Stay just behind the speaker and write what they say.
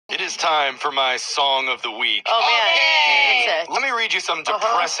is time for my song of the week. Oh, man. Let me read you some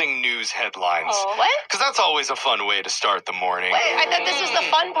depressing news headlines. Oh, what? Because that's always a fun way to start the morning. Wait, I thought this was the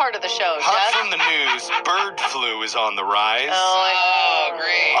fun part of the show, Hot Jeff. from the news, bird flu is on the rise. Oh,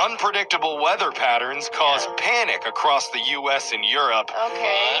 great. Unpredictable weather patterns cause panic across the U.S. and Europe.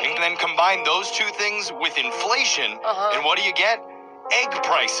 Okay. And then combine those two things with inflation, and what do you get? Egg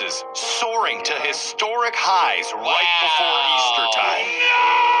prices soaring to historic highs right before Easter time.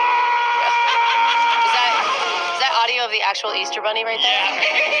 Is that audio of the actual Easter Bunny right there?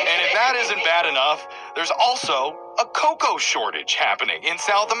 And if that isn't bad enough, there's also a cocoa shortage happening in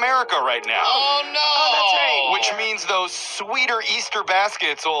South America right now. Oh, no. Oh, that's right. Which means those sweeter Easter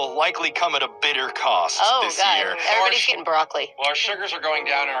baskets will likely come at a bitter cost this God. year. Everybody's getting broccoli. Well, our sugars are going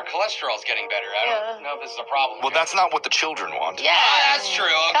down and our cholesterol's getting better. I don't know if this is a problem. Well, that's not what the children want. Yeah. That's true.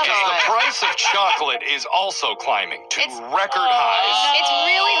 Come Okay. on. The price of chocolate is also climbing to record highs. It's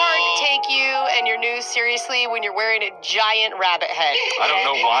really hard to take you and your news seriously when you're wearing a giant rabbit head. I don't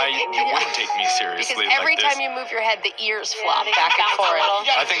know why you wouldn't take me seriously Because every like this. time you move your head, the ears flop back and forth.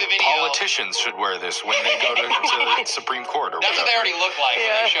 I think politicians should wear this when they go to the Supreme Court or That's what whatever. they already look like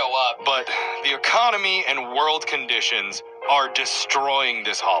when they show up. But the economy and world conditions are destroying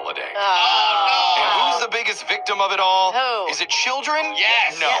this holiday. And who's the biggest victim of it all? Who? Is it children?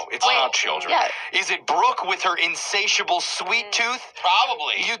 Yes. No, it's not children. Yeah. Is it Brooke with her insatiable sweet tooth?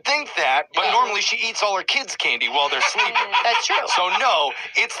 Probably. You'd think that, but normally she eats all her kids' candy while they're sleeping. That's true. So no,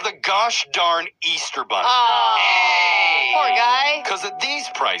 it's the gosh darn Easter Bunny. Oh, poor guy. Because at these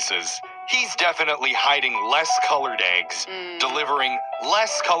prices, he's definitely hiding less colored eggs, delivering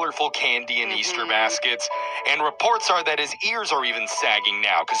less colorful candy in Easter baskets, and reports are that his ears are even sagging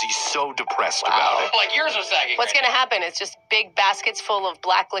now because he's so depressed about it. Like yours are sagging. What's going to happen? It's just big baskets full of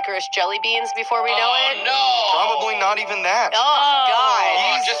black licorice jelly beans before we know it? No. Probably not even that. Oh, God.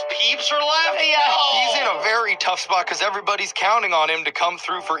 Oh, just peeps are left? Yeah. He's in a very tough spot because everybody's counting on him to come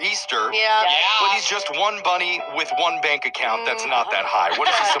through for Easter. Yeah. But he's just one bunny with one bank account that's not that high. What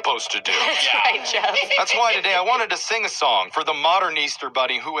is he supposed to do? That's right, Jeff. That's why today I wanted to sing a song for the modern Easter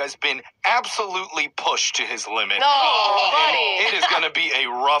Bunny who has been absolutely pushed to his limit. No, And buddy. it is going to be a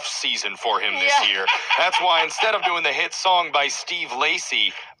rough season for him this Yeah. year. That's why instead of doing the hit song by Steve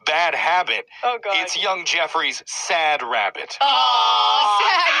Lacy, Bad Habit, Oh, God. it's Young Jeffrey's Sad Rabbit. Oh,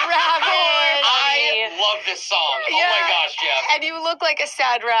 sad rabbit. I love this song. Oh my gosh, Jeff. And you look like a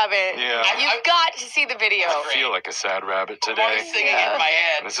sad rabbit. Yeah. You've got to see the video. I feel like a sad rabbit I'm already today. singing it in my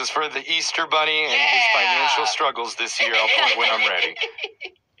head. This is for the Easter Bunny and his financial struggles this year. I'll point when I'm ready.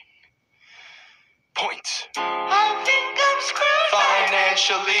 Point. I think I'm screwed.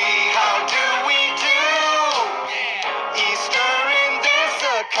 Financially, how do we do? Easter in this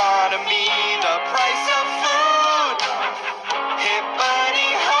economy, the price of food.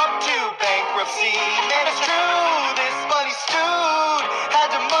 Hippity hop to bankruptcy. Man, it's true, this bunny stewed.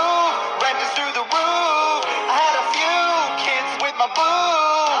 Had to move, rent is through the roof. I had a few kids with my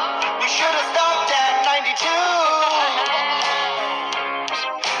boo. We should have stopped at 92.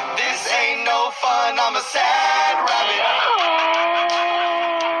 This ain't no fun, I'm a sad rabbit.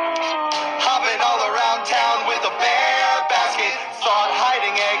 Hopping all around town with a bare basket. Thought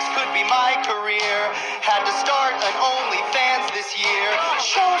hiding eggs could be my career. Had to start an OnlyFans this year.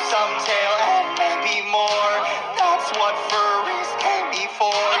 Show some tail and maybe more. That's what furries pay me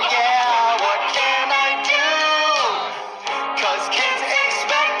for. Yeah, what can I do? 'Cause kids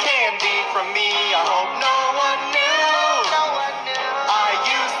expect candy from me. I hope no one knew. I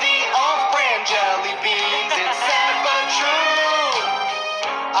use the off-brand jelly beans. It's sad but true.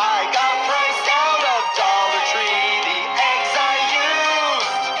 I got priced out of Dollar Tree. The eggs I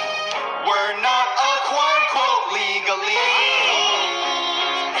used were not acquired, quote, legally.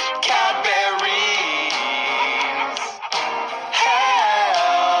 Cadbury's.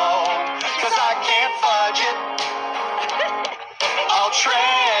 Help, 'cause I can't fudge it. I'll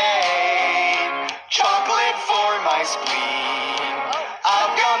trade chocolate for my spleen.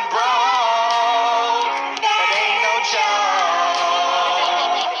 I've gone broke. That ain't no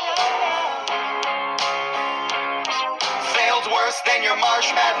joke. Failed worse than your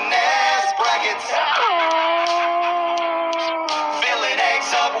March Madness brackets. Filling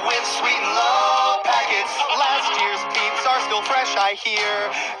eggs up with sweet and low packets. Last year's peeps are still fresh, I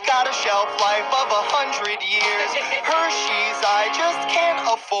hear. Got a shelf life of 100 years. Hershey's I just can't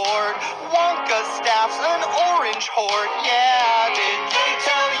afford. Wonka staff's an orange horde. Yeah, did they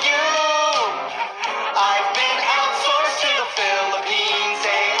tell you? I've been outsourced to the Philippines.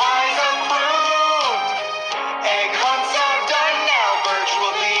 AI's approved. Egg hunts are done now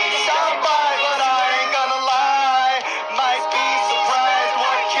virtually. Stop by, but I ain't gonna lie. Might be surprised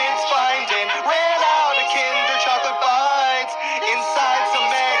what kids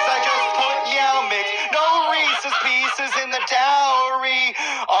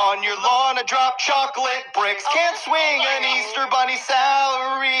wanna drop chocolate bricks. Can't swing an Easter bunny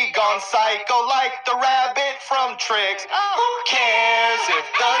salary. Gone psycho like the rabbit from Tricks. Who cares if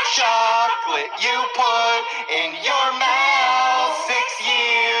the chocolate you put in your mouth 6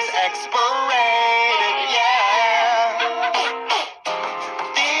 years expirated? Yeah.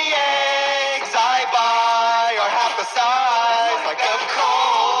 The eggs I buy are half the size, like a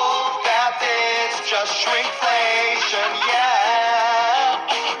cold bath. It's just shrinkflation. Yeah.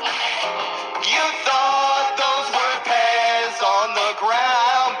 You thought those were pears on the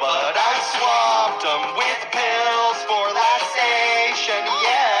ground, but I swapped them with pills for laxation.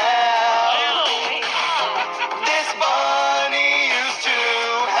 Yeah. This bunny used to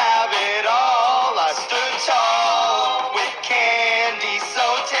have it all. I stood tall with candy so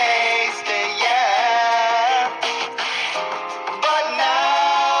tasty. Yeah. But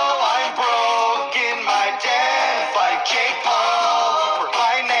now I'm broke in my den. Fight Jake Paul for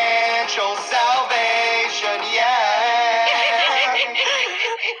financial salvation. Yeah.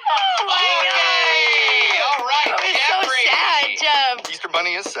 Oh my Okay, all right, God. It's so Jeffrey. sad, Jeff. Easter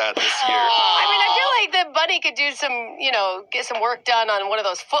Bunny is sad this year. I mean, I feel like the bunny could do some, get some work done on one of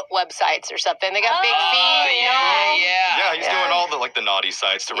those foot websites or something. They got big feet, Yeah, he's Yeah. doing all the naughty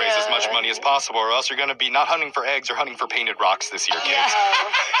sites to raise as much money as possible, or else you're going to be not hunting for eggs or hunting for painted rocks this year, kids.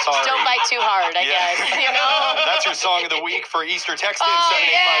 Sorry. Just don't bite too hard, I Yeah. guess. That's your song of the week for Easter. Text in Oh,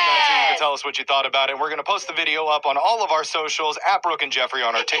 78592 yes. to tell us what you thought about it. We're going to post the video up on all of our socials, at Brooke and Jeffrey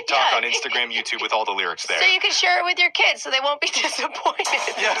on our TikTok, Yeah. on Instagram, YouTube, with all the lyrics there. So you can share it with your kids so they won't be disappointed.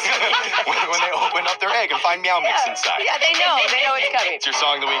 Yes. when they open up their egg and find Meow Mix inside. Yeah, they know. They know it's coming. It's your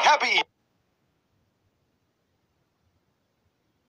song of the week. Happy Easter.